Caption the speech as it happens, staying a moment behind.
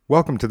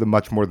Welcome to the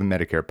Much More Than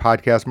Medicare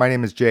podcast. My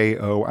name is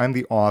J.O. I'm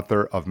the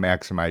author of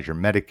Maximize Your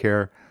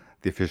Medicare,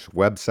 the official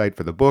website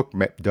for the book,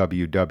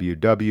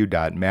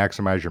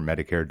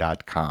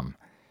 www.maximizeyourmedicare.com.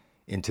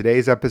 In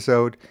today's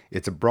episode,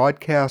 it's a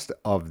broadcast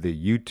of the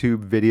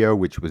YouTube video,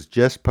 which was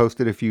just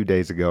posted a few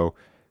days ago.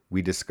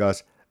 We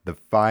discuss the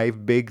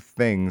 5 big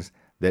things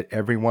that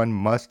everyone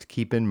must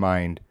keep in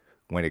mind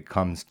when it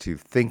comes to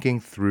thinking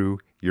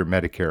through your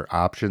Medicare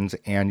options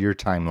and your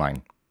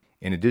timeline.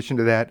 In addition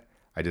to that,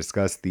 I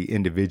discussed the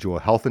individual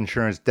health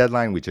insurance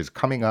deadline, which is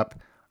coming up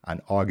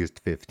on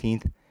August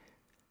 15th.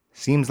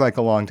 Seems like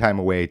a long time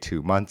away,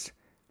 2 months.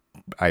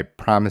 I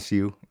promise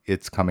you,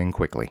 it's coming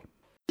quickly.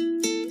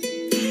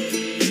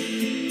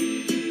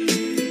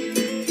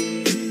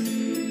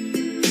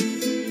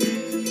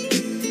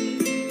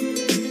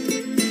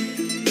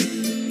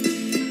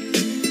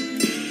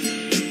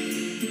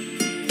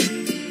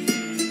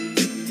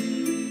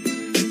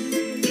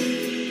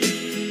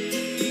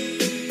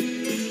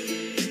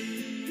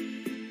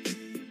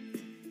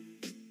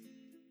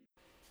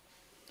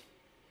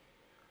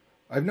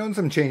 I've known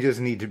some changes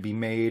need to be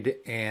made,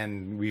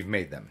 and we've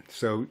made them.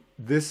 So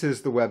this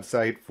is the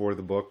website for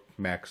the book,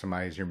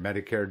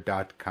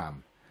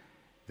 MaximizeYourMedicare.com.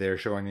 They're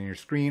showing on your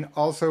screen,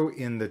 also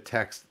in the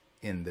text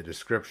in the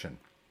description.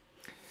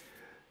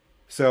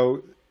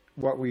 So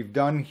what we've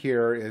done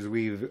here is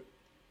we've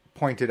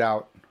pointed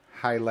out,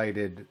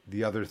 highlighted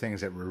the other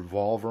things that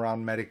revolve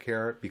around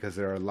Medicare, because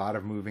there are a lot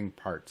of moving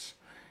parts.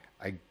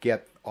 I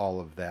get all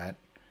of that.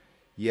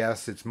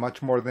 Yes, it's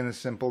much more than a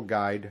simple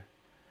guide.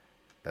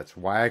 That's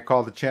why I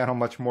call the channel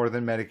Much More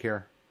Than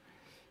Medicare,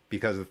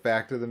 because the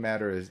fact of the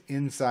matter is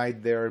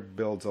inside there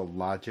builds a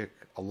logic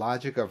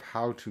of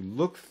how to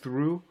look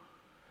through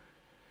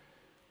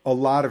a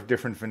lot of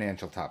different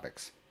financial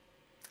topics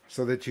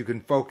so that you can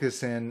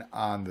focus in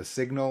on the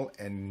signal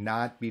and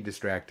not be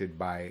distracted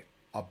by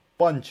a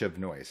bunch of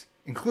noise,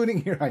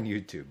 including here on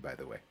YouTube, by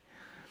the way.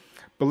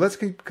 But let's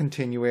keep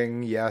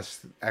continuing.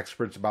 Yes,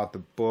 experts about the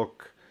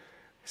book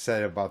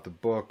said about the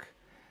book.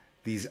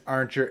 These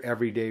aren't your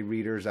everyday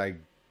readers. I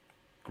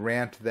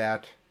grant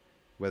that,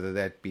 whether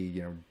that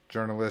be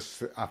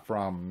journalists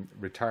from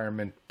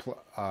retirement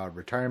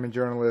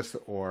journalists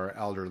or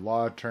elder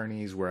law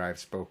attorneys, where I've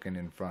spoken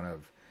in front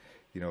of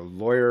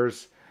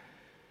lawyers.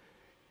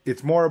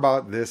 It's more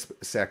about this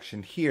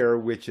section here,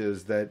 which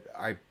is that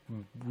I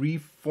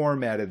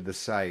reformatted the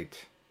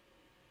site.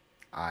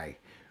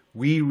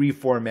 We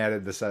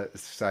reformatted the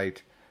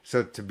site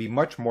so to be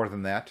much more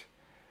than that.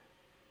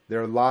 There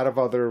are a lot of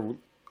other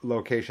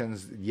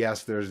locations.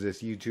 Yes, there's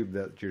this YouTube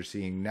that you're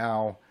seeing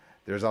now.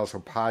 There's also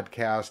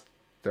podcast.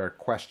 There are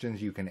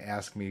questions you can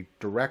ask me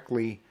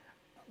directly.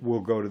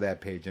 We'll go to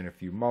that page in a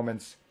few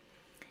moments.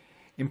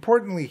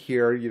 Importantly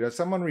here,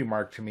 someone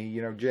remarked to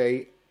me,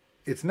 Jay,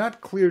 it's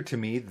not clear to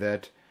me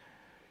that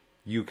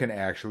you can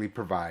actually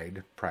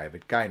provide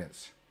private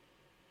guidance.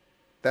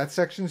 That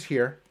section's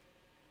here.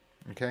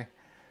 Okay.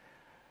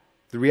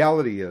 The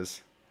reality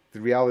is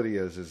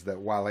that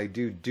while I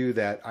do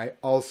that, I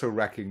also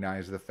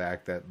recognize the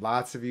fact that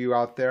lots of you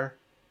out there,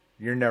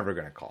 you're never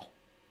going to call.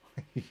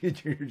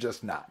 You're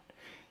just not.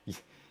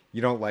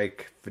 You don't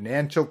like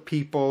financial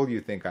people. You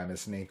think I'm a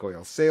snake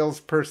oil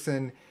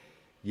salesperson.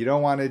 You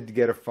don't want to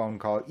get a phone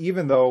call,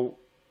 even though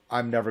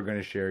I'm never going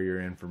to share your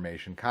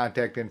information,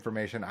 contact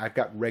information. I've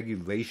got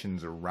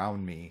regulations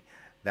around me.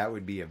 That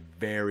would be a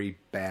very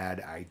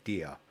bad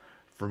idea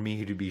for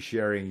me to be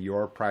sharing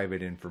your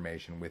private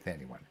information with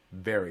anyone.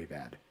 Very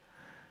bad.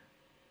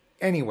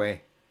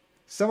 Anyway,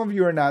 some of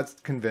you are not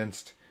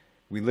convinced.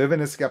 We live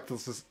in a skeptical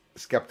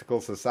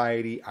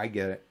society. I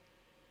get it.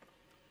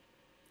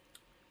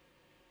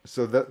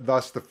 So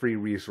thus the free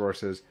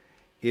resources.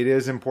 It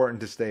is important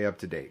to stay up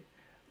to date.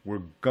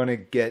 We're going to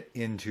get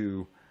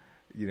into,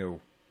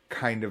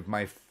 kind of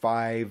my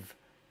 5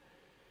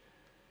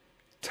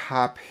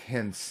 top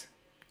hints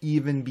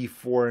even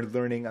before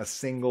learning a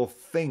single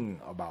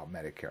thing about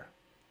Medicare.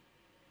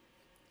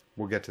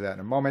 We'll get to that in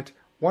a moment.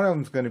 One of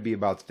them is going to be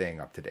about staying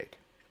up to date.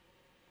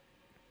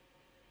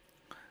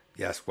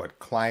 Yes, what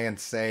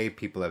clients say.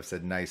 People have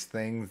said nice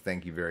things.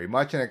 Thank you very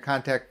much. In a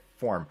contact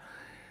form.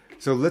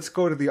 So let's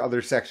go to the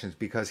other sections,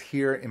 because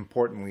here,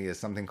 importantly, is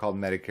something called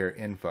Medicare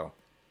Info.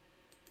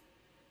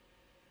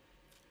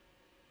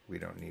 We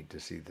don't need to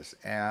see this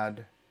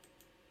ad.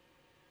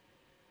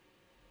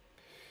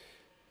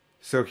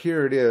 So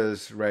here it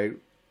is, right?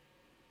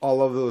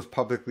 All of those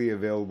publicly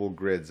available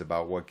grids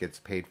about what gets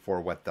paid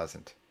for, what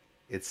doesn't.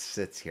 It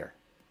sits here.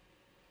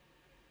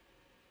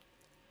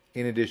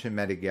 In addition,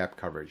 Medigap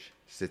coverage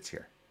sits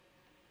here.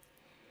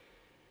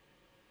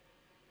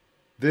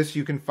 This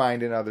you can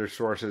find in other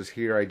sources.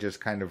 Here I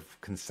just kind of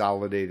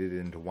consolidated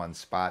into one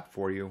spot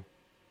for you.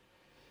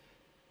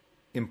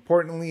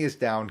 Importantly is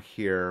down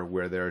here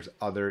where there's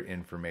other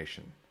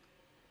information.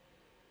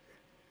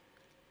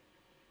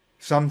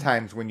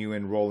 Sometimes when you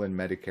enroll in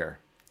Medicare,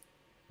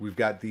 we've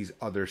got these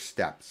other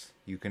steps.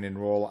 You can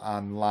enroll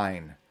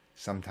online.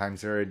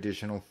 Sometimes there are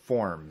additional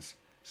forms.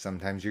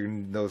 Sometimes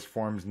those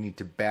forms need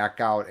to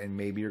back out, and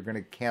maybe you're going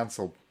to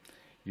cancel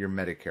your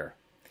Medicare.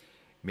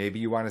 Maybe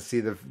you want to see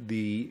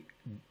the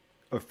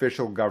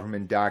official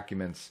government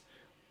documents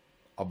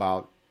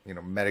about,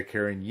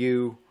 Medicare and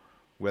you,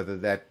 whether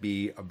that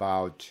be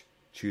about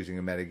choosing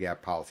a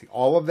Medigap policy.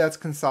 All of that's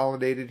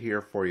consolidated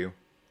here for you,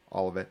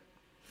 all of it.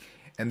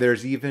 And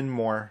there's even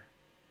more,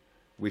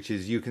 which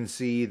is you can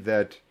see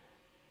that,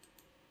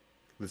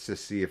 let's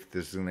just see if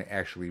this is going to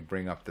actually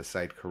bring up the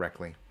site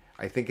correctly.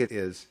 I think it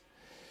is.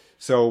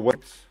 So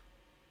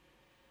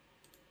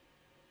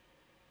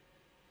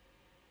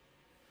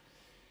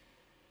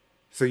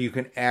So you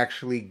can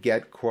actually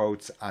get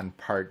quotes on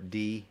Part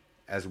D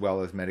as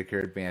well as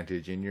Medicare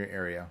Advantage in your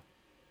area,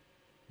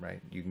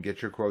 right? You can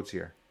get your quotes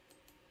here.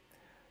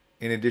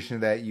 In addition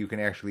to that, you can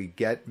actually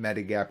get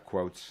Medigap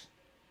quotes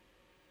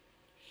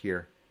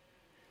here.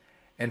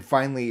 And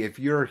finally, if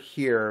you're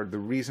here, the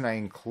reason I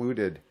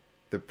included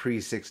the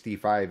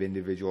pre-65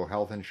 individual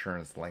health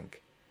insurance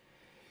link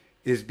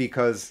is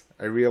because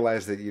I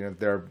realized that,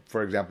 there are,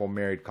 for example,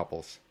 married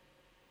couples.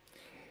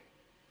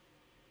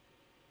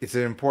 It's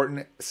an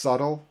important,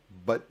 subtle,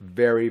 but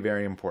very,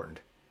 very important.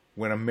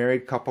 When a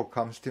married couple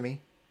comes to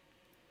me,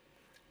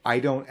 I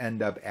don't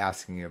end up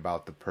asking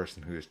about the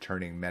person who is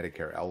turning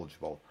Medicare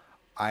eligible.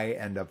 I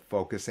end up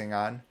focusing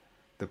on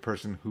the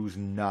person who's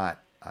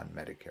not on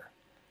Medicare.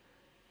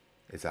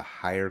 It's a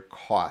higher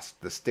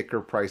cost. The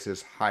sticker price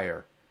is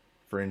higher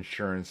for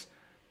insurance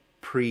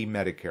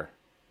pre-Medicare.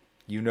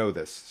 You know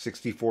this,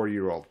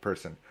 64-year-old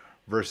person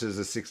versus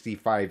a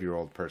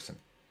 65-year-old person,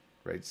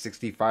 right?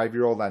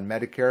 65-year-old on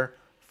Medicare,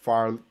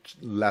 far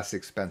less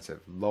expensive,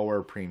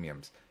 lower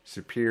premiums,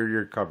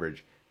 superior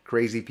coverage.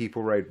 Crazy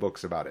people write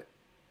books about it.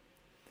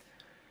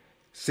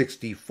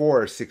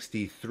 64,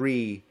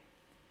 63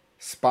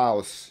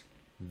 spouse,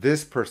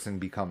 this person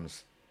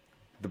becomes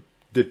the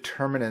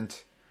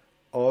determinant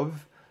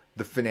of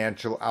the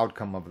financial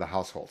outcome of the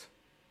household.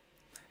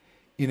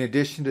 In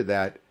addition to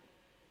that,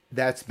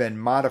 that's been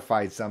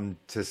modified some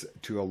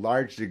to a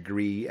large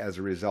degree as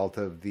a result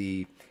of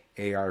the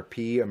ARP,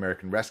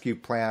 American Rescue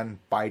Plan.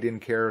 Biden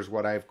Care is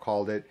what I've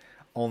called it.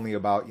 Only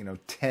about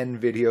 10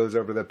 videos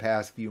over the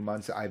past few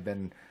months I've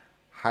been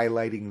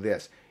highlighting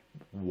this.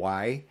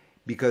 Why?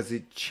 Because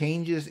it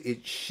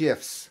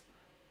shifts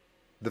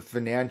the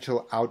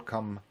financial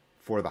outcome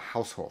for the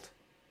household.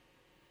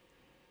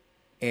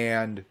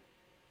 And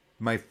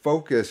my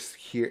focus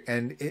here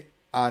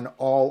on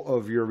all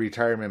of your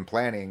retirement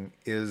planning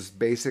is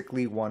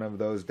basically one of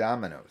those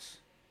dominoes.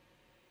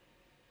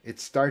 It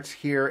starts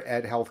here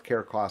at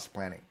healthcare cost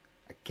planning.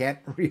 I can't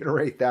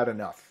reiterate that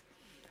enough.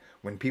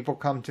 When people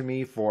come to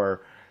me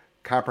for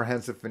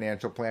comprehensive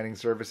financial planning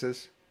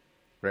services,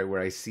 right,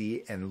 where I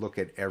see and look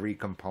at every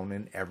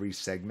component, every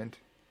segment,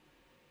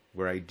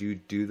 where I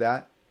do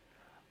that,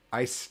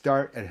 I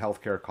start at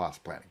healthcare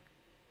cost planning.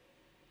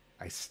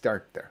 I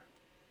start there.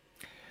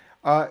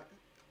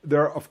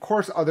 There are, of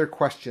course, other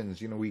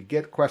questions. We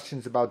get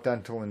questions about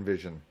dental and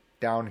vision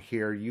down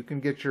here. You can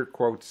get your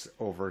quotes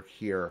over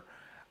here.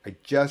 I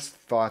just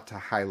thought to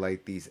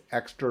highlight these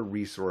extra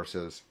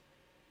resources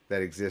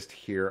that exist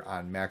here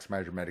on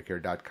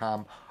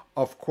MaximizeYourMedicare.com.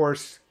 Of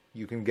course,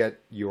 you can get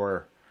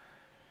your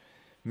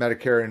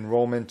Medicare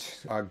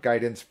enrollment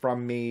guidance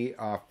from me,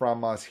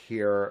 from us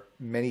here.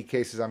 Many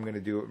cases I'm going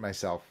to do it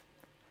myself.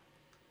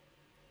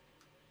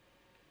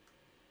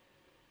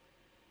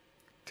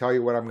 Tell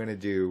you what I'm going to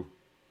do.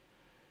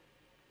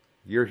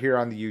 You're here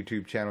on the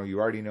YouTube channel. You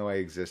already know I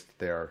exist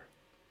there.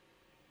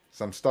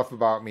 Some stuff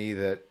about me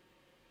that,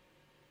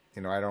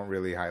 I don't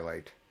really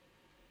highlight.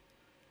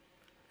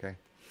 Okay?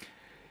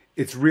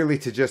 It's really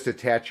to just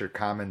attach your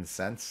common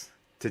sense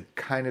to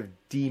kind of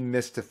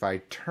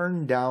demystify,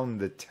 turn down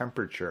the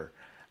temperature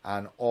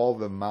on all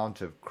the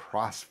amount of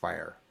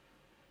crossfire,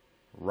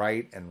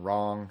 right and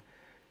wrong.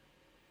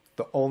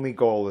 The only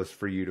goal is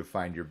for you to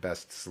find your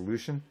best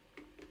solution.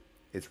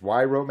 It's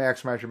why I wrote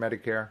Maximize Your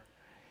Medicare,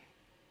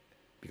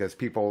 because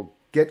people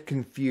get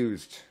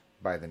confused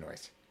by the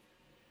noise.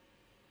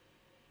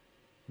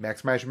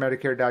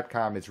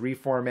 MaximizeYourMedicare.com is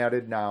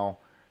reformatted now.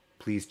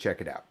 Please check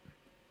it out.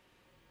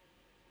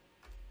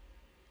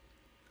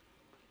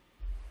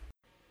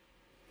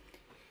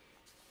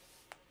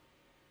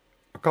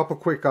 A couple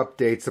quick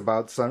updates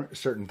about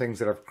certain things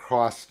that have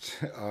crossed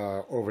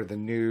over the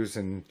news,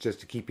 and just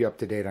to keep you up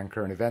to date on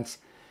current events.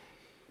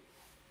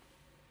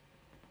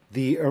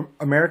 The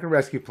American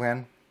Rescue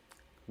Plan,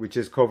 which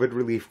is COVID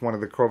relief, one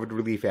of the COVID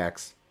relief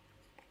acts,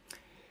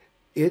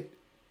 it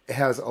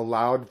has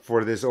allowed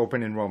for this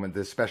open enrollment,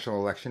 this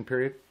special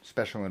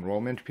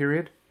enrollment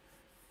period,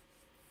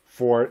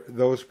 for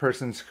those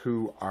persons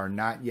who are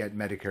not yet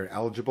Medicare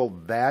eligible.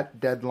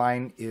 That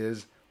deadline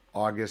is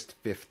August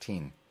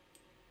 15.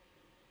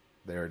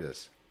 There it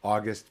is,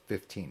 August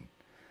 15.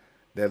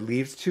 That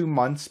leaves 2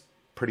 months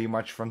pretty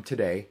much from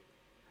today.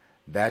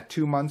 That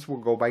 2 months will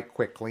go by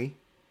quickly.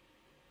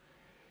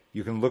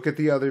 You can look at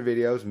the other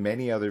videos,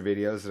 many other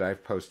videos that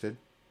I've posted,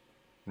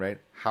 right?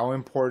 How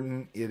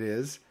important it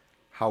is,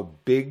 how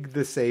big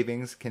the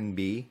savings can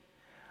be.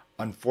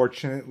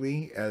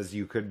 Unfortunately, as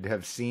you could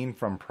have seen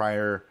from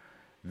prior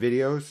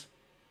videos,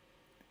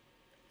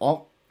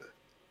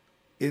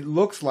 it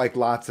looks like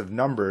lots of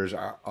numbers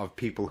of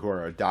people who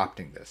are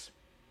adopting this.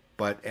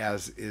 But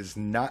as is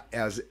not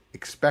as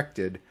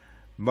expected,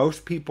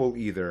 most people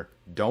either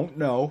don't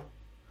know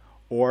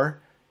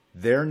or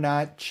they're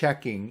not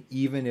checking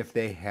even if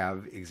they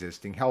have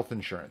existing health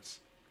insurance.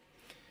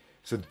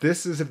 So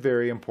this is a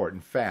very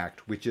important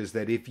fact, which is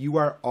that if you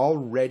are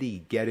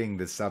already getting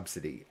the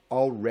subsidy,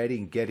 already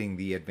getting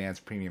the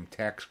advanced premium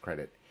tax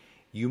credit,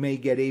 you may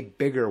get a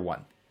bigger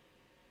one.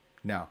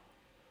 Now,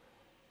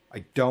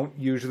 I don't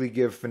usually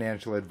give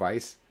financial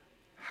advice.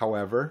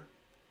 However,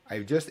 I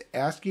just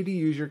ask you to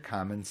use your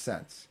common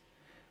sense.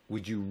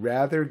 Would you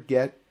rather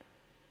get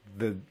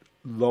the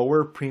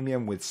lower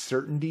premium with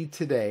certainty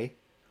today,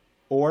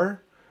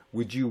 or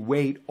would you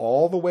wait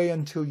all the way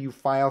until you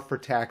file for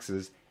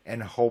taxes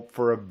and hope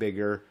for a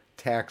bigger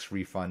tax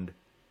refund?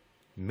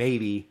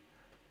 Maybe,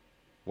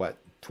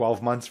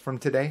 12 months from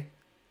today?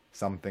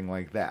 Something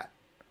like that.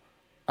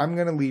 I'm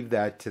going to leave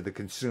that to the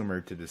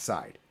consumer to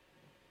decide.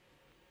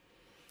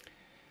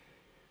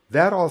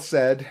 That all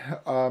said,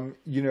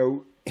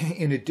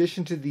 in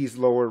addition to these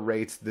lower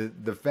rates,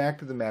 the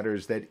fact of the matter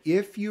is that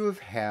if you have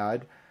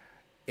had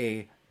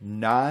a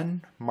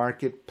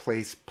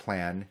non-marketplace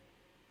plan,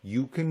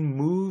 you can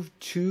move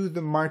to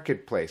the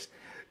marketplace.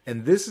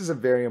 And this is a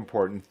very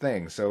important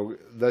thing. So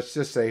let's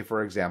just say,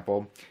 for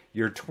example,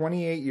 you're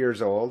 28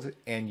 years old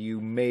and you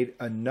made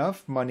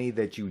enough money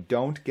that you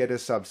don't get a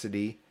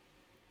subsidy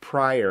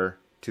prior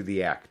to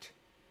the act.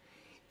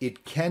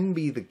 It can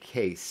be the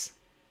case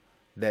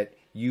that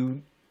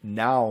you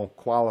now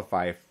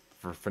qualify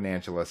for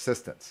financial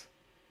assistance,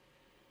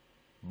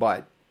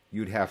 but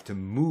you'd have to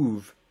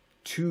move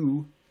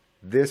to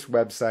this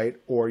website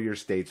or your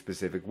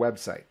state-specific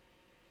website.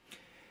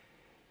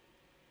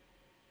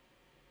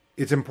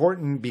 It's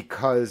important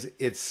because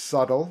it's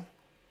subtle,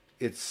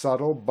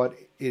 but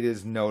it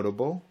is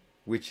notable,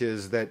 which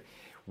is that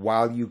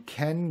while you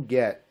can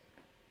get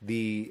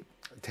the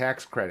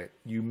tax credit,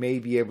 you may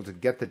be able to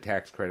get the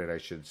tax credit, I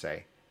should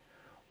say.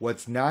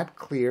 What's not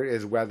clear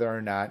is whether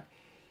or not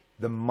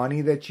the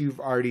money that you've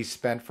already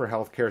spent for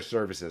healthcare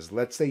services,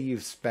 let's say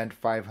you've spent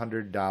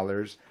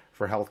 $500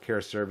 for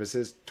healthcare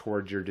services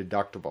towards your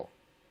deductible.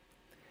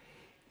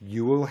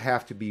 You will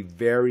have to be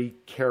very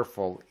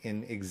careful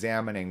in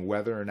examining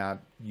whether or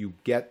not you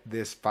get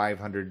this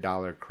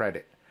 $500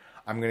 credit.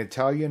 I'm going to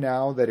tell you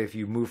now that if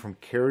you move from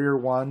Carrier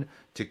 1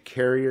 to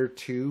Carrier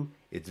 2,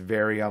 it's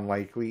very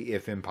unlikely,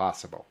 if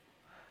impossible.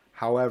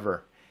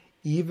 However,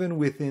 even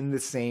within the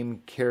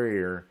same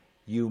carrier,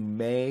 you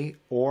may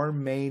or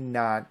may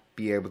not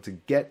be able to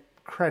get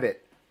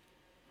credit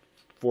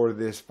for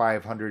this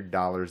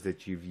 $500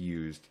 that you've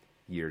used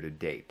year to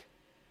date.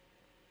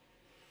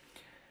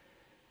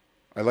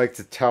 I like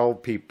to tell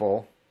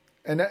people,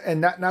 and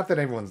not that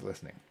everyone's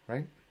listening,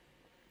 right?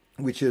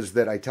 Which is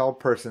that I tell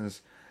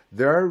persons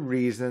there are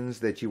reasons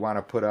that you want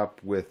to put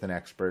up with an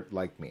expert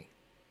like me.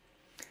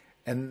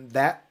 And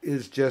that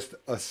is just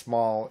a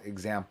small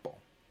example,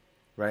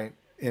 right?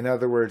 In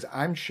other words,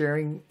 I'm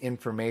sharing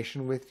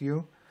information with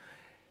you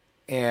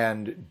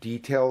and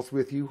details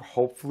with you,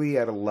 hopefully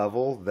at a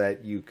level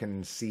that you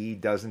can see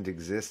doesn't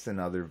exist in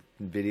other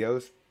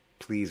videos.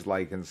 Please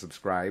like and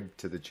subscribe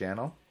to the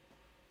channel.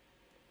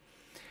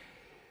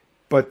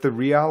 But the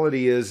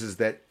reality is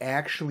that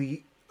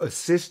actually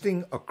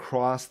assisting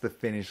across the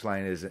finish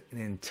line is an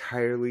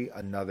entirely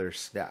another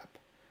step.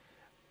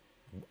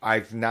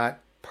 I've not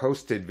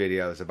posted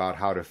videos about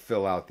how to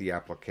fill out the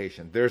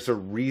application. There's a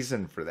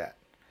reason for that.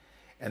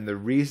 And the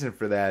reason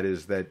for that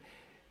is that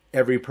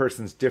every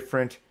person's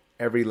different.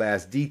 Every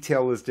last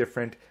detail is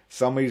different.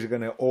 Somebody's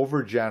going to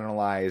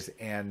overgeneralize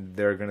and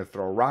they're going to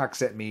throw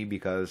rocks at me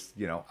because,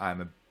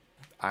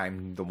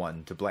 I'm the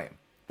one to blame.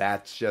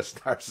 That's just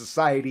our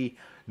society.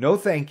 No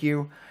thank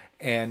you.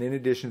 And in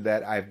addition to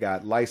that, I've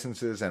got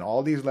licenses and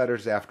all these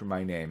letters after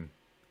my name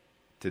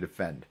to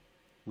defend,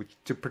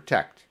 to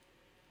protect.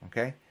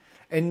 Okay?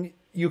 And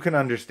you can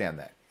understand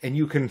that. And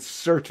you can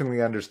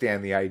certainly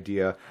understand the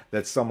idea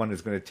that someone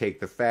is going to take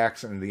the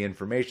facts and the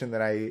information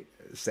that I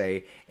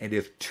say, and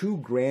if too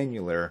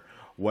granular,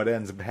 what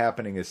ends up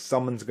happening is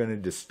someone's going to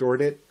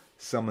distort it,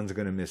 someone's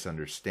going to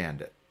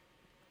misunderstand it.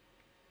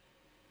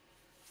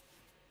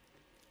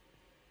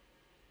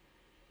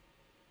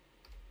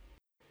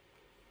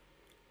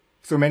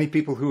 So many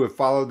people who have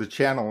followed the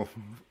channel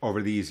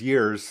over these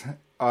years,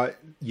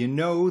 you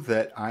know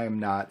that I am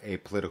not a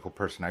political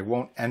person. I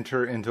won't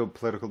enter into a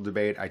political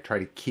debate. I try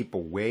to keep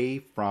away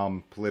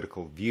from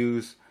political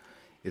views,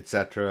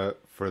 etc.,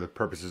 for the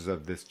purposes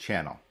of this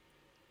channel.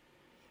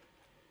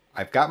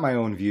 I've got my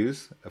own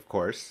views, of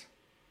course,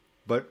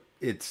 but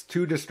it's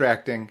too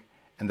distracting,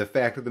 and the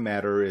fact of the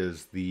matter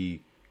is the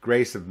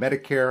grace of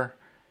Medicare,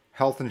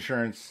 health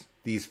insurance,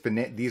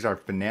 these are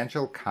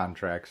financial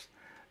contracts.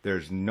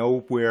 There's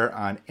nowhere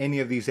on any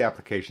of these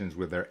applications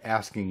where they're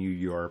asking you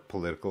your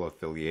political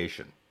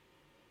affiliation.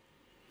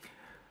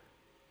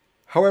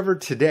 However,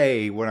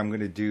 today what I'm going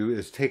to do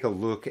is take a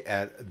look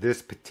at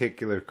this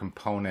particular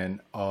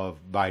component of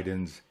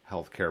Biden's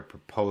healthcare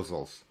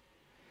proposals,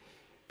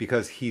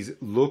 because he's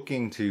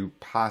looking to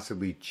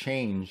possibly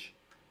change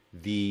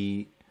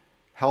the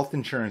health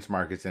insurance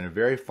markets in a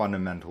very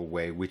fundamental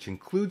way, which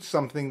includes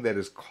something that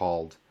is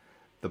called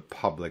the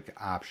public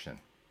option.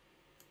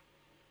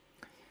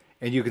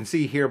 And you can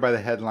see here by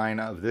the headline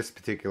of this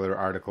particular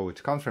article,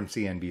 which comes from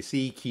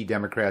CNBC, key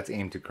Democrats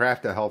aim to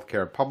craft a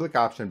healthcare public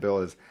option bill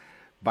as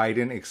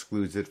Biden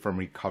excludes it from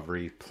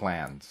recovery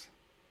plans.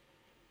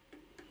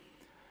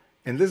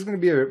 And this is going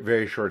to be a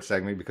very short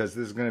segment because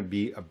this is going to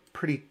be a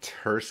pretty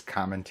terse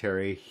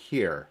commentary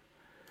here,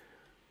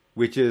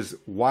 which is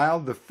while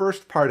the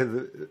first part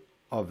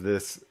of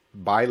this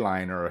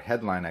byline or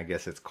headline, I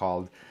guess it's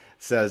called,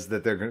 says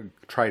that they're going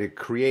to try to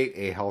create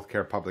a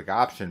healthcare public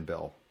option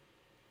bill,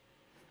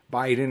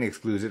 Biden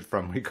excludes it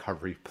from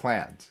recovery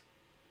plans.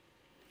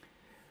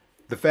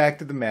 The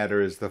fact of the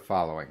matter is the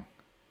following,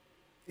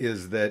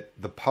 is that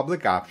the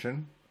public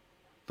option,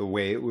 the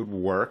way it would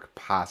work,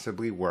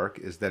 possibly work,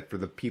 is that for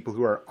the people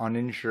who are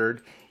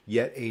uninsured,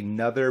 yet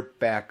another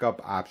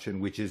backup option,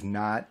 which is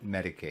not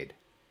Medicaid.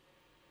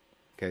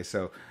 Okay,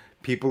 so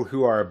people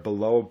who are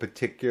below a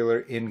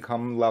particular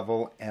income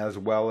level as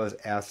well as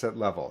asset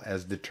level,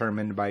 as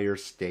determined by your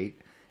state,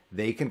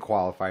 they can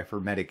qualify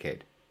for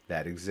Medicaid.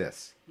 That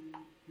exists.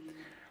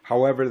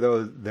 However,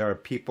 though, there are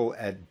people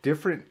at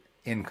different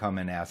income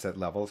and asset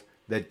levels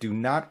that do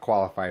not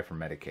qualify for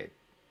Medicaid,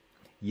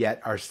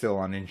 yet are still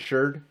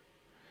uninsured.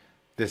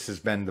 This has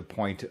been the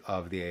point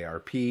of the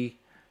ARP, the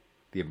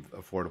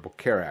Affordable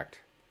Care Act.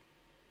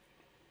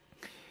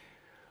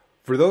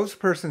 For those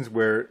persons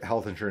where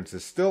health insurance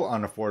is still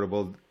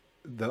unaffordable,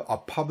 a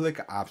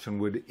public option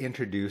would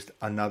introduce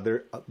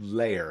another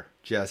layer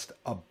just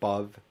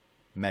above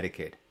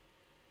Medicaid.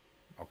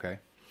 Okay?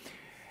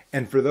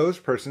 And for those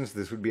persons,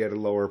 this would be at a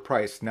lower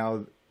price.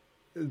 Now,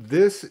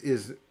 this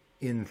is,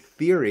 in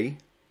theory,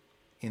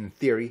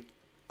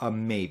 a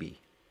maybe.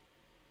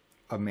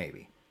 A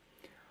maybe.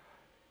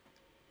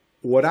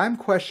 What I'm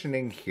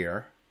questioning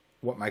here,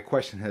 what my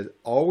question has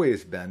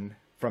always been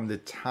from the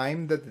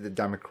time that the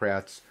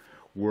Democrats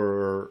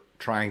were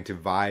trying to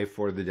vie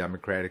for the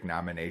Democratic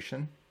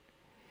nomination,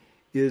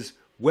 is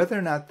whether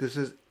or not this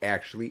is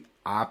actually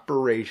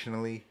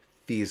operationally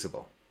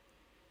feasible.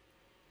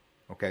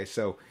 Okay,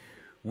 so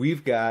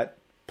we've got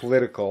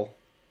political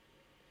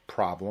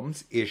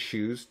problems,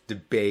 issues,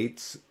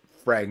 debates,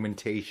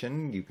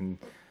 fragmentation. You can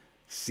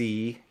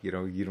see, you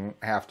don't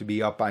have to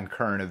be up on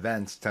current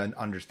events to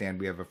understand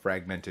we have a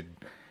fragmented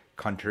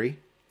country.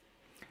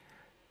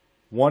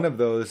 One of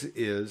those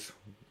is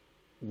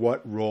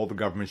what role the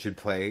government should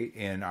play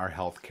in our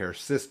healthcare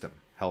system,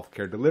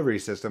 healthcare delivery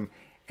system,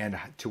 and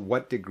to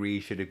what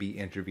degree should it be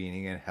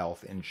intervening in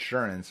health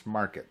insurance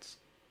markets.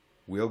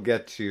 We'll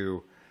get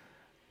to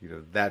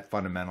that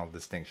fundamental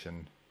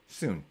distinction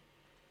soon.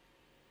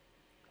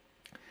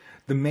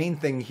 The main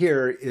thing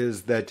here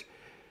is that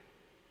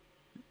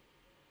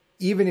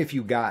even if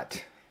you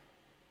got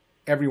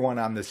everyone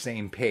on the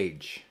same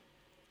page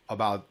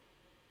about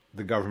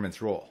the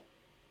government's role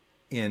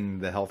in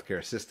the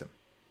healthcare system,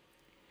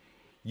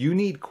 you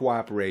need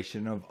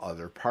cooperation of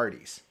other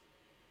parties.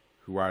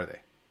 Who are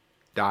they?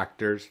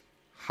 Doctors,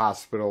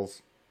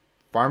 hospitals,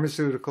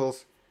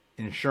 pharmaceuticals,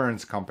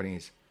 insurance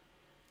companies.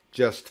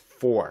 Just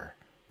 4.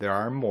 There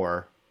are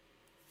more.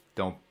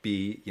 Don't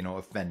be,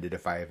 offended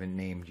if I haven't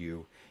named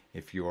you.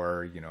 If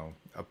you're,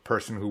 a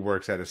person who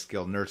works at a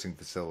skilled nursing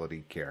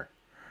facility care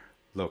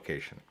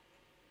location.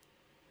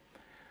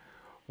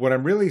 What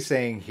I'm really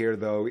saying here,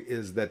 though,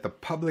 is that the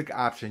public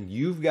option,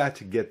 you've got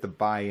to get the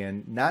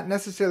buy-in, not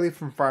necessarily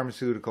from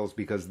pharmaceuticals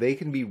because they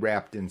can be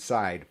wrapped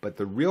inside, but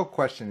the real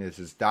question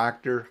is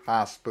doctor,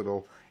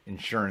 hospital,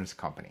 insurance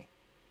company.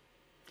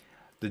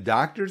 The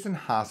doctors and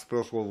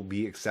hospitals will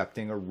be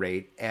accepting a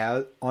rate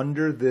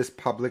under this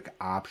public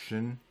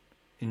option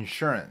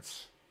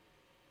insurance.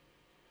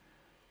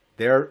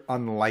 They're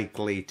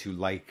unlikely to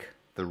like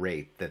the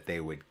rate that they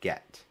would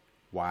get.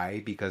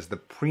 Why? Because the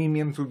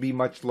premiums would be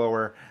much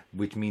lower,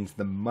 which means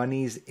the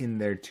money's in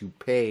there to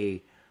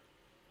pay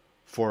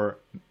for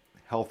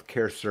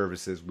healthcare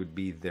services would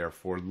be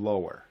therefore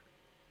lower.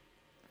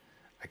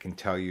 I can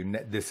tell you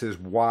this is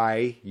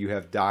why you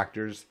have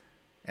doctors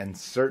and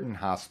certain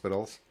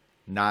hospitals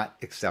not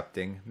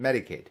accepting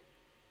Medicaid.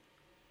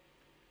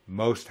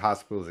 Most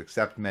hospitals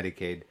accept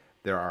Medicaid.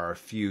 There are a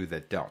few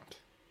that don't,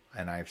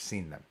 and I've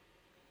seen them.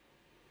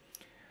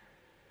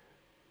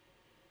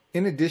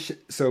 In addition,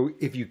 so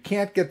if you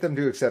can't get them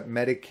to accept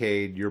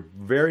Medicaid, you're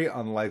very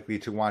unlikely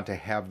to want to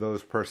have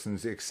those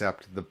persons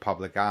accept the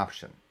public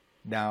option.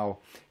 Now,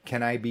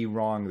 can I be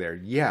wrong there?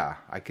 Yeah,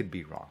 I could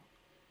be wrong,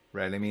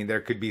 right? I mean,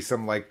 there could be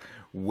some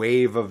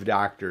wave of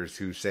doctors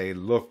who say,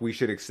 look, we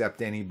should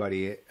accept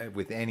anybody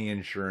with any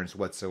insurance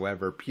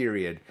whatsoever,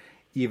 period.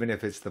 Even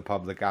if it's the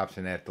public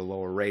option at the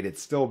lower rate,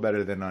 it's still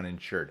better than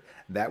uninsured.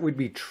 That would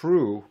be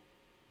true.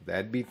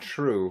 That'd be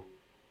true.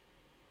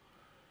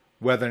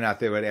 Whether or not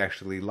they would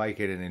actually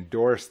like it and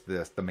endorse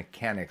this, the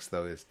mechanics,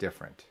 though, is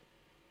different.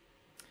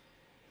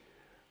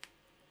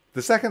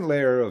 The second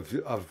layer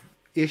of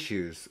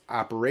issues,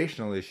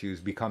 operational issues,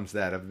 becomes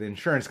that of the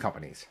insurance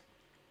companies.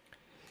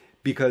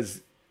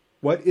 Because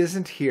what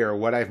isn't here,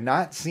 what I've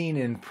not seen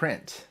in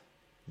print,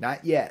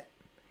 not yet,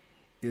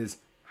 is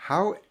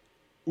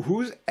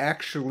who's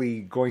actually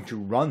going to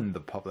run the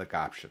public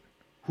option?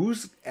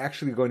 Who's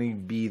actually going to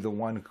be the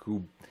one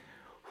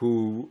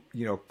who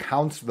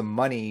counts the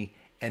money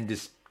and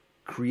just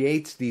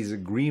creates these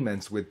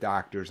agreements with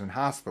doctors and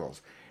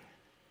hospitals?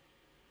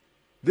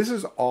 This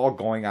is all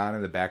going on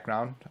in the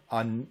background,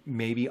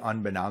 maybe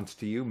unbeknownst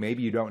to you.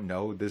 Maybe you don't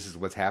know this is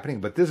what's happening,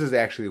 but this is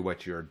actually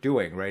what you're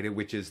doing, right?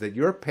 Which is that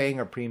you're paying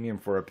a premium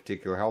for a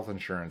particular health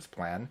insurance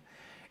plan,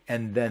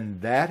 and then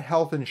that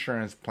health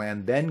insurance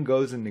plan then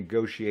goes and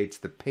negotiates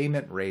the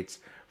payment rates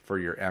for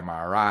your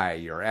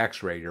MRI, your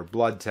X-ray, your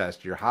blood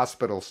test, your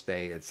hospital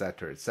stay,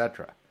 etc.,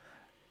 etc.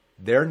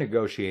 They're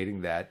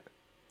negotiating that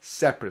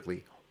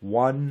separately,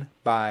 one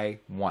by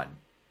one.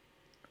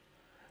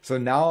 So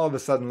now all of a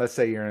sudden, let's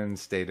say you're in the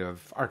state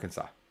of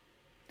Arkansas,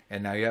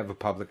 and now you have a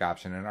public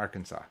option in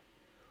Arkansas.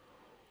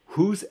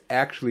 Who's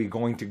actually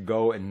going to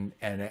go and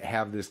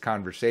have this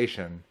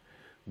conversation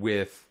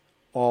with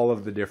all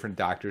of the different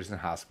doctors and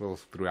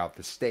hospitals throughout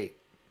the state?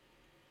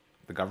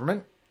 The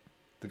government?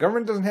 The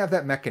government doesn't have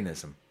that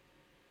mechanism.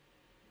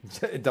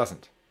 It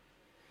doesn't.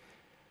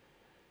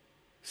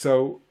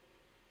 So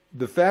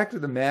the fact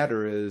of the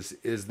matter is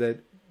that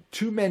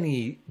too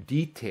many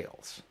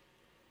details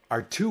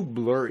are too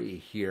blurry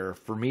here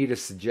for me to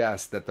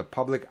suggest that the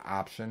public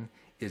option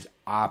is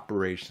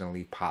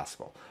operationally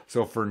possible.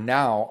 So for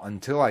now,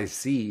 until I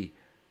see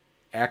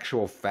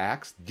actual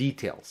facts,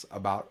 details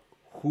about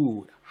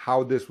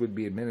how this would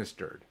be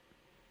administered,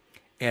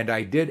 and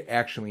I did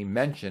actually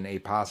mention a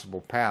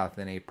possible path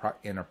in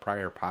a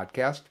prior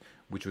podcast,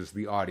 which was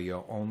the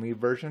audio only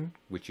version,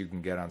 which you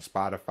can get on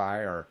Spotify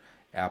or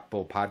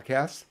Apple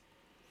Podcasts,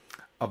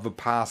 of a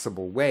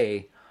possible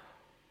way.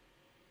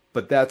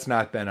 But that's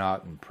not been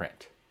out in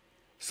print.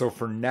 So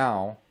for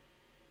now,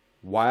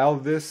 while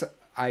this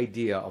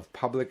idea of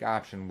public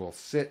option will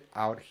sit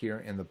out here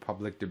in the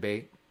public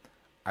debate,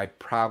 I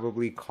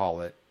probably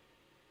call it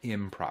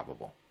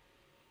improbable.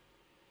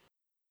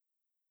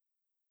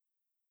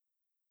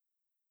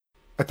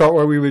 I thought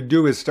what we would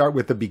do is start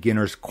with the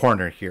beginner's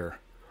corner here.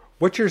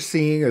 What you're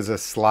seeing is a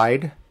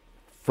slide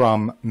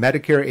from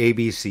Medicare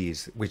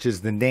ABCs, which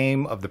is the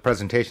name of the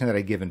presentation that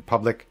I give in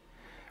public.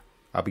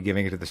 I'll be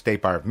giving it to the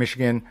State Bar of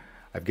Michigan.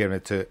 I've given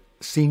it to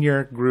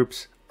senior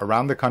groups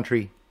around the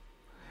country.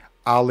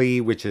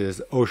 OLLI, which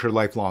is Osher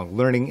Lifelong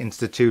Learning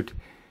Institute,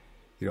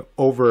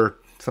 over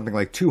something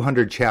like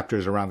 200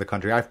 chapters around the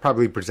country. I've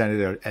probably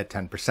presented it at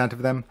 10%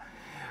 of them.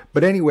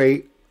 But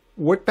anyway,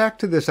 back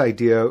to this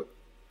idea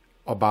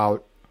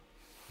about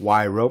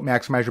why I wrote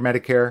Maximize Your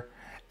Medicare,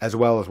 as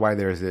well as why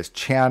there's this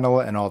channel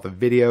and all the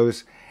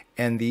videos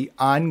and the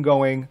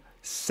ongoing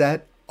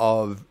set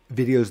of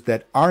videos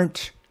that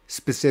aren't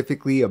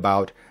specifically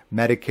about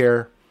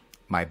Medicare,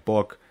 my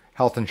book,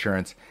 health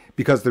insurance,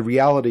 because the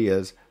reality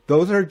is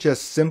those are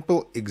just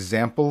simple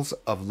examples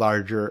of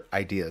larger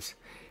ideas.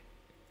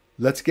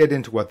 Let's get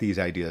into what these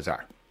ideas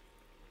are.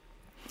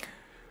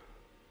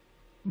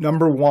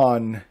 Number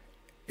one,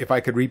 if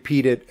I could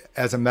repeat it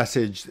as a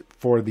message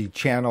for the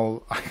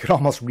channel, I could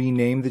almost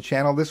rename the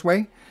channel this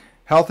way.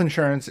 Health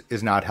insurance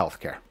is not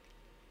healthcare.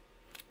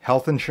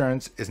 Health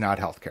insurance is not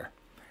healthcare.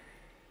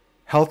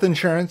 Health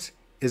insurance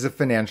is a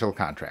financial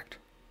contract.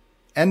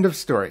 End of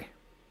story.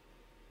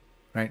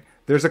 Right?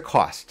 There's a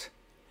cost.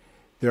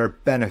 There are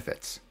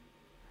benefits.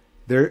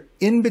 There,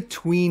 in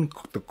between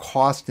the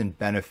cost and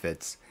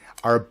benefits,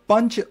 are a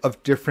bunch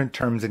of different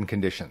terms and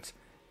conditions.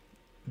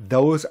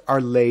 Those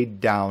are laid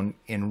down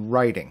in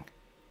writing,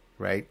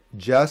 right?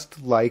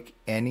 Just like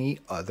any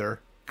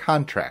other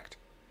contract.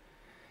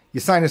 You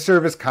sign a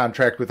service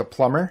contract with a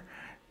plumber.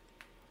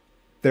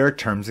 There are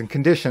terms and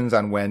conditions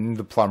on when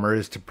the plumber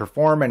is to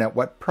perform and at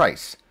what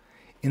price.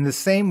 In the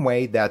same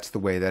way, that's the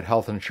way that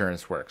health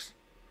insurance works.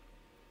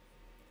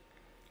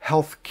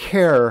 Health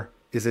care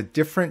is a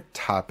different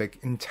topic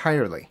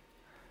entirely,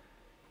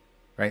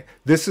 right?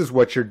 This is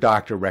what your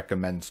doctor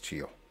recommends to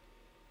you.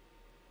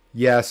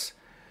 Yes,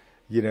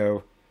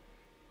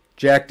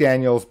 Jack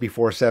Daniels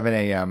before 7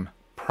 a.m.,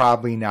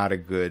 probably not a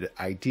good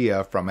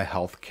idea from a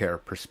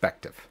healthcare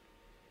perspective.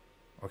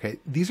 Okay,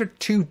 these are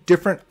two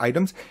different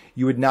items.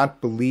 You would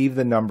not believe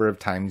the number of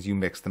times you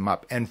mix them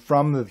up. And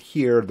from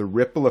here, the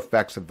ripple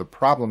effects of the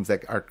problems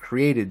that are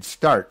created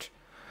start.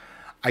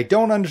 I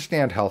don't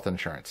understand health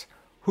insurance.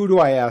 Who do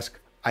I ask?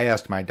 I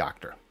asked my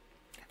doctor.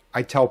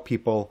 I tell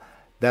people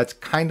that's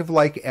kind of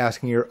like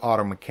asking your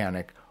auto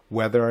mechanic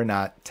whether or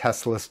not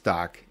Tesla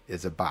stock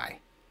is a buy.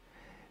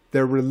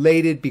 They're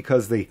related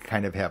because they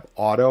kind of have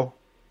auto,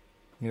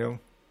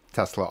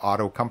 Tesla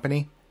Auto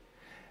Company.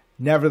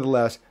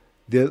 Nevertheless,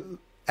 the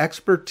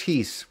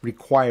expertise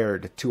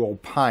required to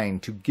opine,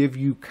 to give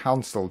you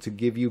counsel, to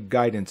give you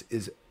guidance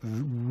is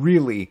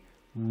really,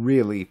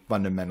 really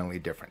fundamentally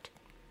different.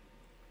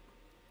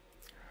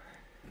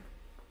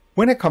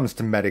 When it comes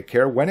to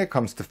Medicare, when it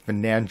comes to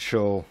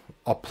financial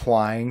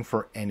applying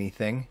for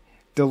anything,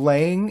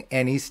 delaying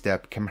any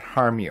step can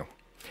harm you.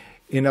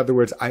 In other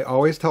words, I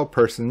always tell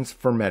persons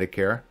for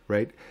Medicare,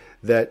 right,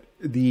 that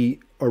the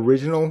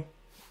original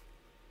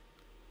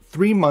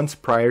 3 months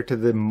prior to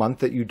the month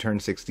that you turn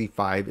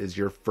 65 is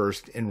your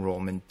first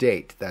enrollment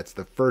date. That's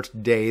the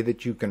first day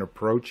that you can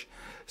approach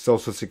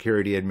Social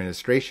Security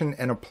Administration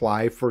and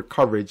apply for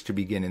coverage to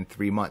begin in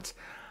 3 months.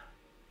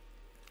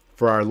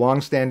 For our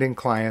long-standing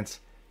clients,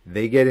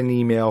 they get an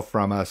email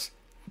from us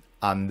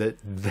on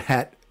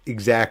that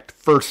exact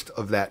first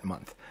of that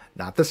month.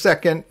 Not the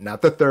second,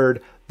 not the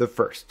third, the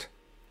first.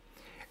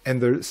 And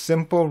the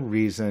simple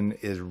reason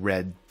is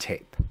red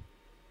tape,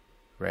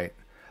 right?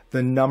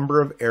 The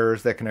number of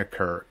errors that can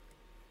occur,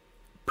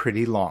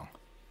 pretty long.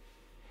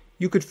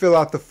 You could fill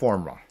out the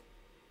form wrong.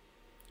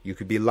 You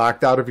could be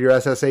locked out of your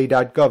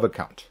SSA.gov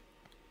account.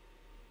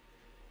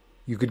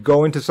 You could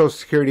go into Social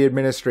Security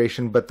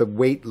Administration, but the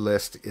wait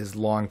list is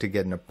long to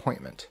get an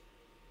appointment.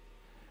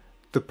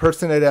 The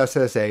person at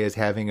SSA is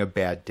having a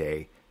bad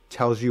day,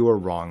 tells you a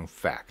wrong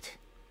fact.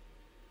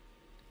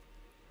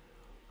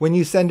 When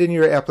you send in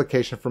your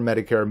application for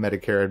Medicare,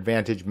 Medicare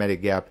Advantage,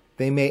 Medigap,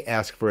 they may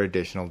ask for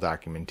additional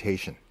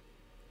documentation.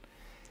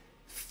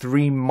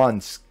 3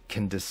 months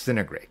can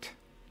disintegrate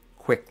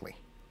quickly.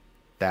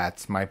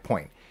 That's my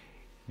point.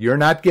 You're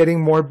not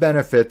getting more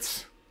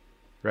benefits,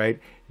 right?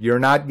 You're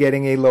not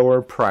getting a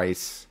lower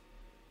price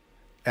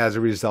as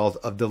a result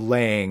of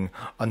delaying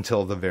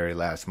until the very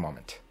last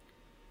moment.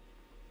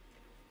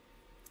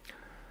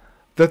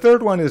 The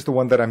third one is the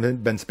one that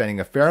I've been spending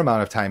a fair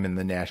amount of time in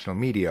the national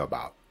media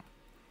about,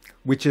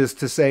 which is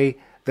to say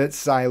that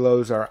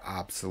silos are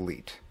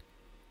obsolete.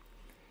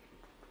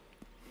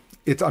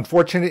 It's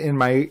unfortunate in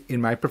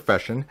my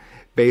profession.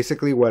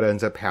 Basically, what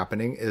ends up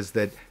happening is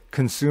that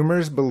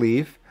consumers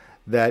believe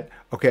that,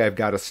 okay, I've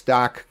got a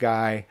stock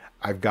guy,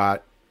 I've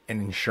got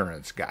an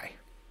insurance guy,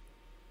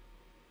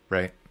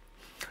 right?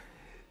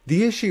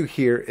 The issue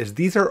here is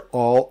these are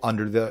all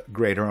under the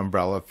greater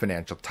umbrella of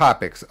financial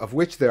topics, of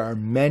which there are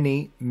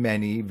many,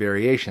 many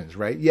variations,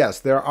 right? Yes,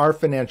 there are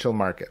financial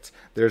markets.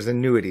 There's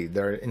annuity,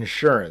 there's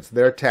insurance,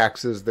 there are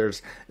taxes,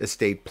 there's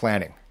estate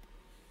planning,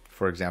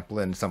 for example,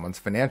 in someone's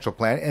financial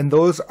plan. And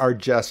those are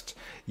just,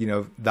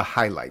 the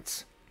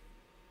highlights.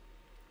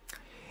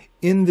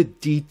 In the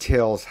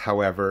details,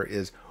 however,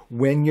 is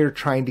when you're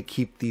trying to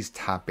keep these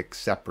topics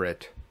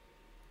separate,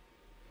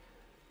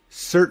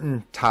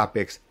 certain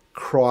topics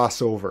cross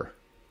over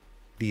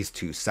these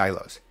two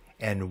silos,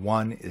 and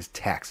one is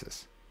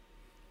taxes.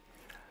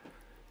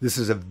 This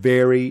is a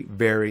very,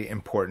 very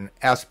important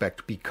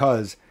aspect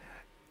because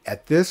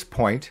at this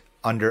point,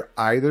 under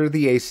either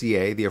the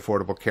ACA, the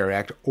Affordable Care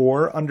Act,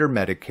 or under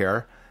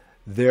Medicare,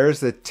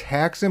 there's a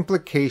tax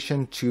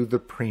implication to the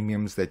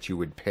premiums that you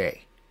would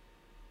pay.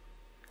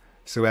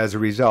 So as a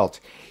result,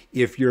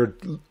 if you're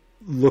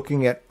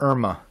looking at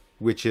IRMAA,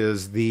 which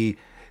is the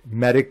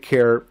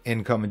Medicare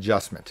income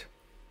adjustment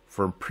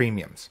for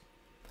premiums,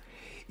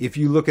 if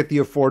you look at the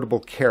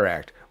Affordable Care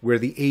Act, where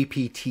the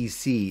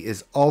APTC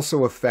is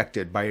also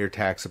affected by your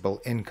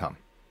taxable income,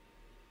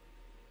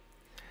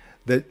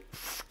 that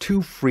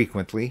too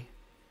frequently,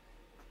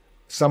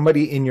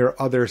 somebody in your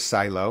other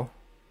silo,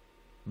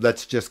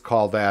 let's just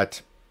call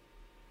that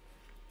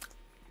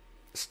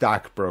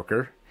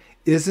stockbroker,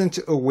 isn't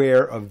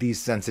aware of these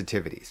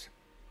sensitivities.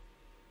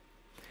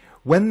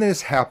 When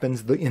this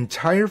happens, the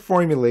entire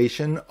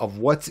formulation of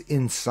what's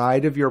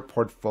inside of your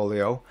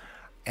portfolio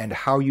and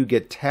how you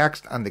get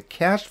taxed on the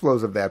cash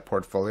flows of that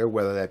portfolio,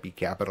 whether that be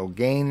capital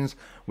gains,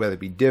 whether it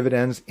be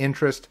dividends,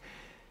 interest,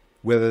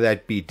 whether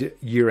that be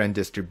year-end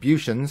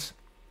distributions,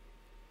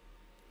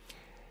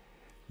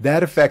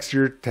 that affects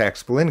your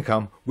taxable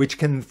income, which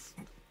can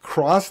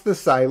cross the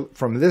silo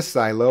from this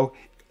silo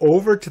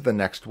over to the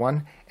next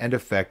one and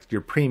affect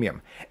your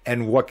premium.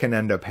 And what can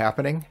end up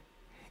happening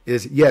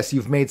is, yes,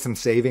 you've made some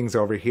savings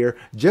over here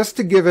just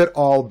to give it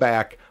all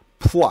back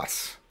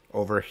plus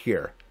over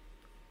here.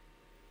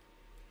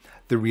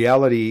 The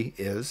reality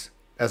is,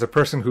 as a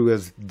person who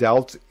has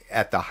dealt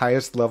at the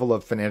highest level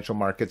of financial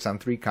markets on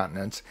 3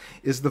 continents,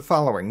 is the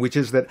following, which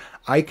is that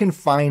I can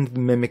find the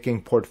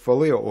mimicking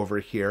portfolio over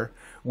here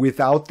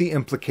without the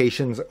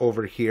implications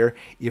over here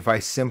if I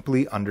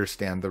simply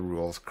understand the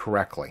rules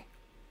correctly.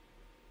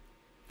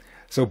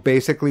 So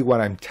basically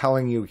what I'm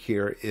telling you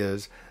here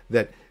is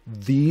that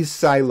these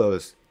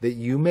silos that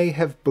you may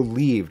have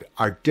believed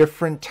are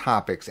different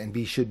topics and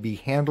should be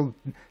handled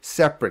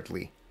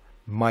separately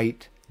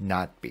might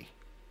not be.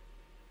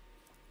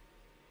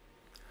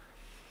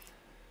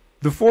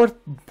 The fourth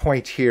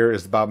point here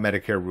is about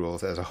Medicare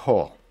rules as a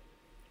whole.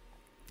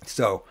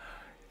 So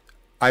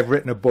I've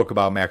written a book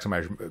about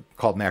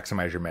called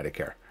Maximize Your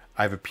Medicare.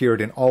 I've appeared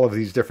in all of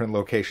these different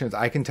locations.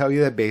 I can tell you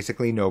that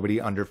basically nobody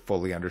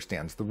fully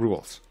understands the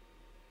rules.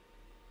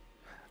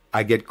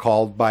 I get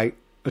called by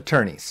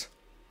attorneys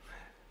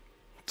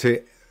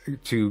to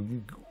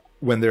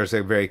when there's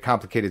a very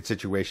complicated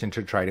situation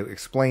to try to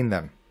explain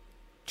them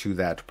to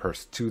that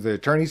person, to the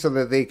attorney, so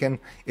that they can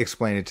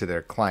explain it to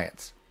their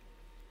clients.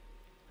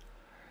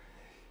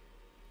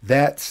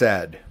 That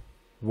said,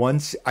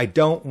 once I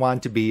don't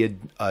want to be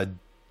a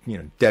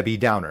Debbie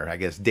Downer, I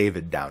guess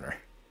David Downer,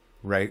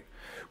 right?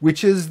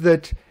 Which is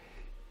that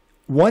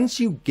once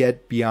you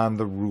get beyond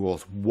the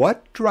rules,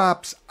 what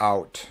drops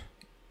out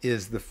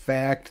is the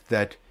fact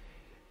that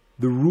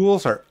the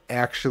rules are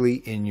actually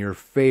in your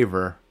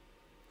favor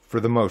for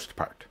the most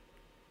part.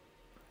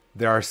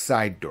 There are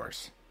side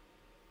doors,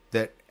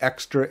 that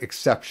extra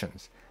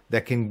exceptions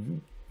that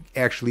can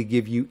actually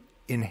give you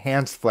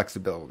enhanced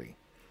flexibility.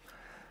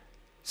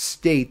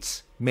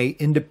 States may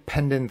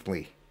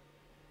independently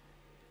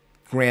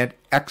grant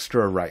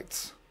extra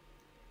rights.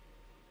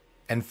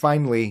 And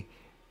finally,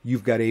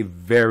 you've got a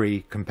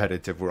very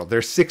competitive world.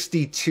 There's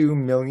 62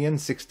 million,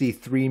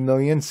 63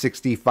 million,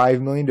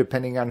 65 million,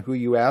 depending on who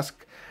you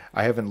ask.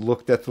 I haven't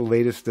looked at the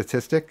latest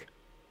statistic.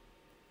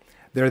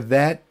 There are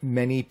that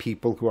many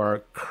people who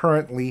are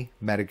currently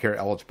Medicare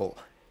eligible.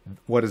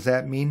 What does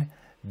that mean?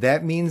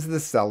 That means the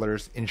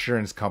sellers,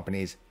 insurance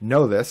companies,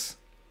 know this.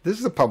 This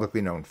is a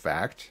publicly known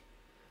fact.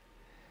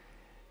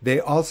 They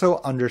also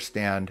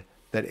understand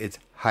that it's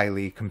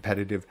highly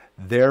competitive.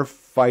 They're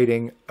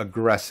fighting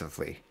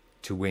aggressively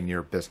to win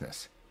your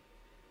business.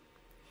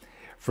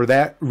 For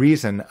that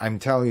reason, I'm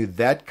telling you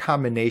that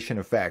combination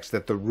of facts,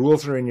 that the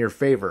rules are in your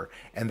favor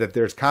and that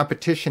there's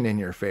competition in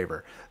your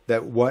favor,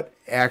 that what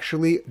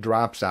actually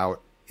drops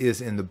out is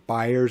in the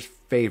buyer's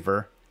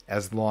favor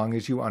as long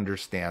as you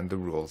understand the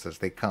rules as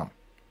they come.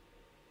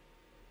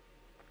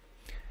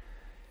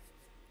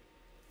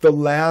 The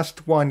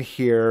last one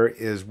here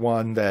is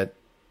one that,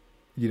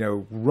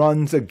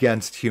 runs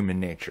against human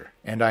nature.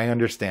 And I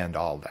understand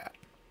all that,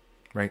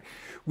 right?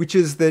 Which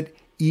is that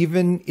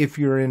even if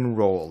you're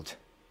enrolled,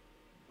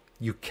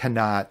 you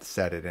cannot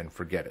set it and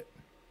forget it.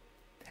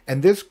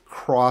 And this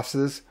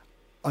crosses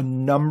a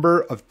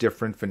number of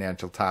different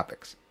financial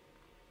topics.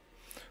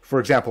 For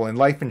example, in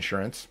life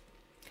insurance,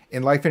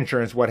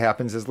 what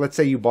happens is, let's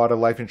say you bought a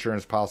life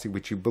insurance policy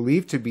which you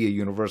believe to be a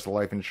universal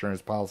life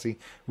insurance policy,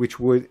 which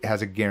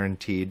has a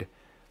guaranteed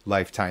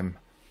lifetime,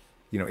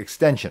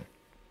 extension.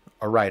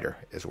 A rider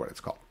is what it's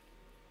called.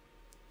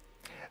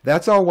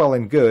 That's all well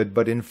and good,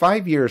 but in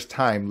 5 years'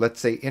 time,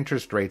 let's say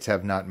interest rates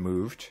have not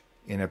moved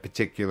in a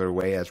particular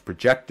way as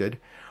projected,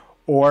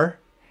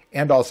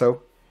 and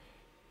also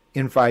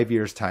in 5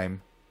 years'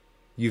 time,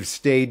 you've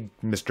stayed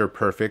Mr.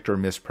 Perfect or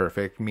Miss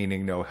Perfect,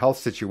 meaning no health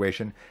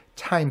situation.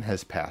 Time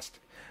has passed.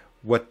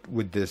 What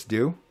would this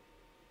do?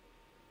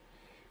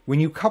 When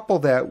you couple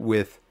that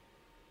with,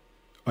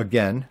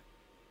 again,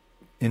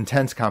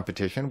 intense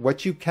competition,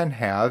 what you can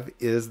have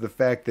is the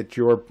fact that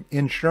your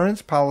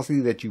insurance policy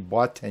that you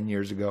bought 10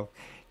 years ago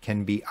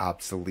can be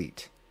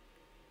obsolete.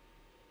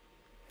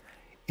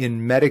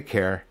 In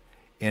Medicare,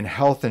 in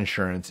health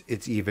insurance,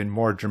 it's even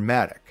more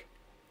dramatic.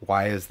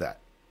 Why is that?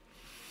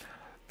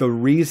 The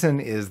reason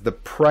is the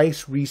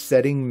price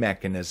resetting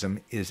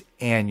mechanism is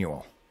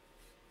annual,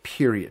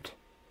 period.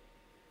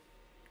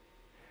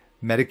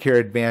 Medicare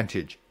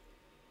Advantage,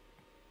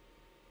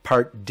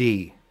 Part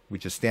D,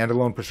 which is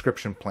standalone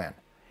prescription plan.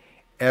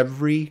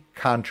 Every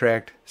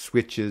contract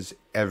switches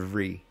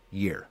every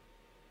year.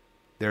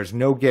 There's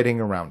no getting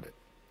around it.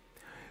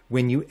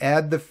 When you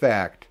add the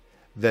fact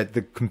that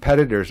the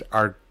competitors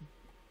are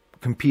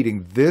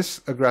competing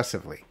this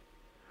aggressively,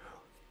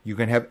 you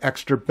can have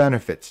extra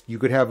benefits. You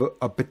could have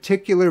a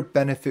particular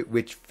benefit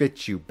which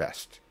fits you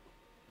best.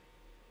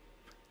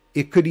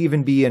 It could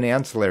even be an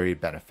ancillary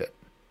benefit.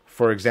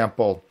 For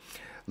example,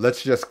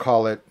 let's just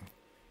call it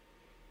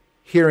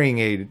hearing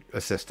aid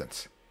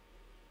assistance.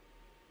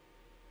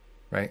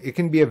 Right? It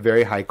can be a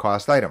very high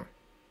cost item.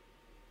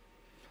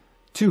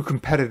 Two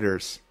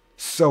competitors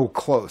so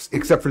close,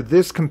 except for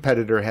this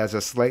competitor has a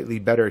slightly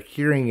better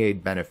hearing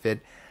aid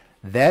benefit.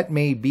 That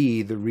may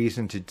be the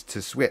reason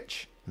to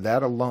switch,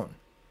 that alone.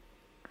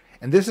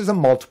 And this is a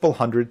multiple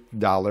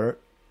 $100,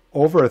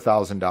 over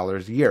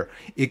 $1,000 a year.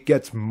 It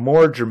gets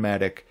more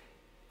dramatic,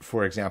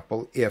 for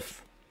example,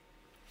 if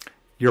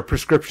your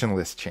prescription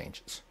list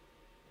changes.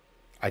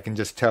 I can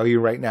just tell you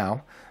right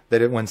now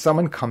that when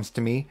someone comes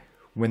to me,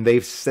 when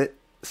they've set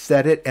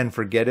it and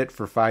forget it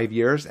for 5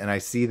 years, and I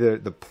see the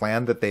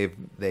plan that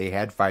they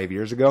had 5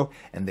 years ago,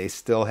 and they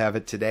still have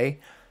it today,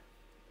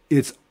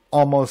 it's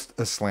almost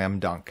a slam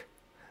dunk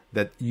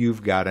that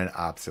you've got an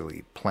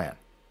obsolete plan.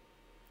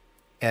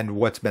 And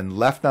what's been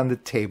left on the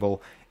table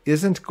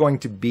isn't going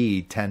to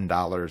be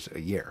 $10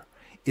 a year.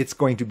 It's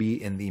going to be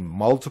in the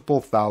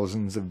multiple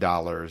thousands of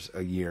dollars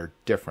a year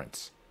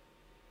difference.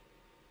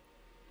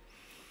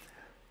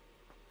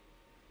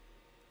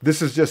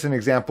 This is just an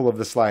example of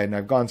the slide, and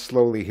I've gone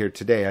slowly here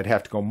today. I'd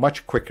have to go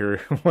much quicker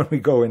when we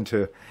go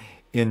into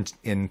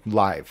in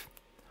live.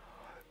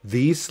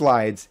 These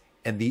slides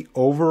and the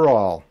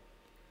overall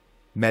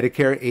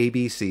Medicare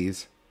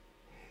ABCs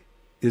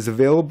is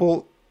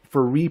available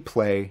for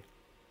replay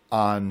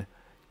on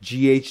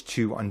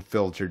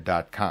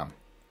gh2unfiltered.com.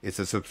 It's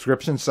a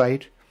subscription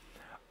site.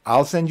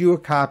 I'll send you a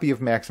copy of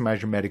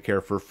Maximize Your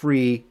Medicare for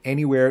free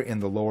anywhere in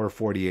the lower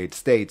 48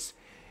 states.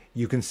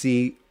 You can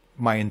see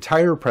my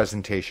entire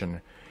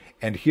presentation,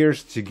 and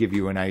here's to give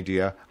you an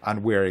idea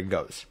on where it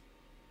goes.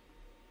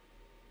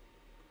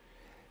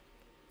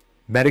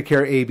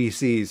 Medicare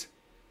ABCs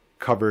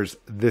covers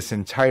this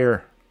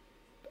entire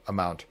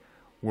amount.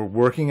 We're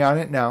working on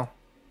it now.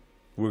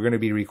 We're going to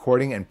be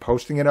recording and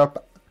posting it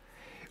up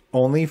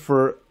only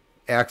for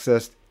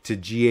access to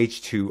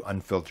GH2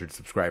 Unfiltered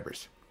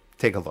subscribers.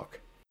 Take a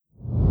look.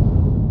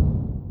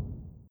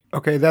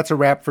 Okay, that's a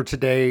wrap for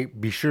today.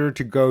 Be sure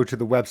to go to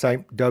the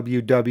website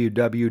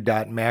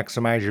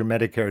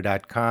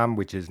www.maximizeyourmedicare.com,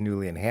 which is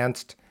newly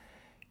enhanced.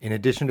 In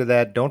addition to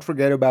that, don't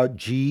forget about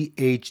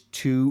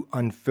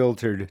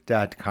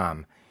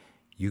gh2unfiltered.com.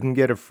 You can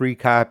get a free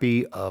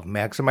copy of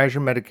Maximize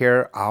Your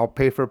Medicare. I'll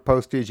pay for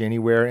postage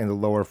anywhere in the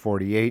lower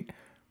 48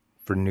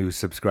 for new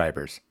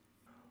subscribers.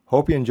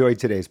 Hope you enjoyed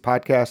today's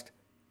podcast.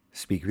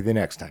 Speak with you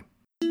next time.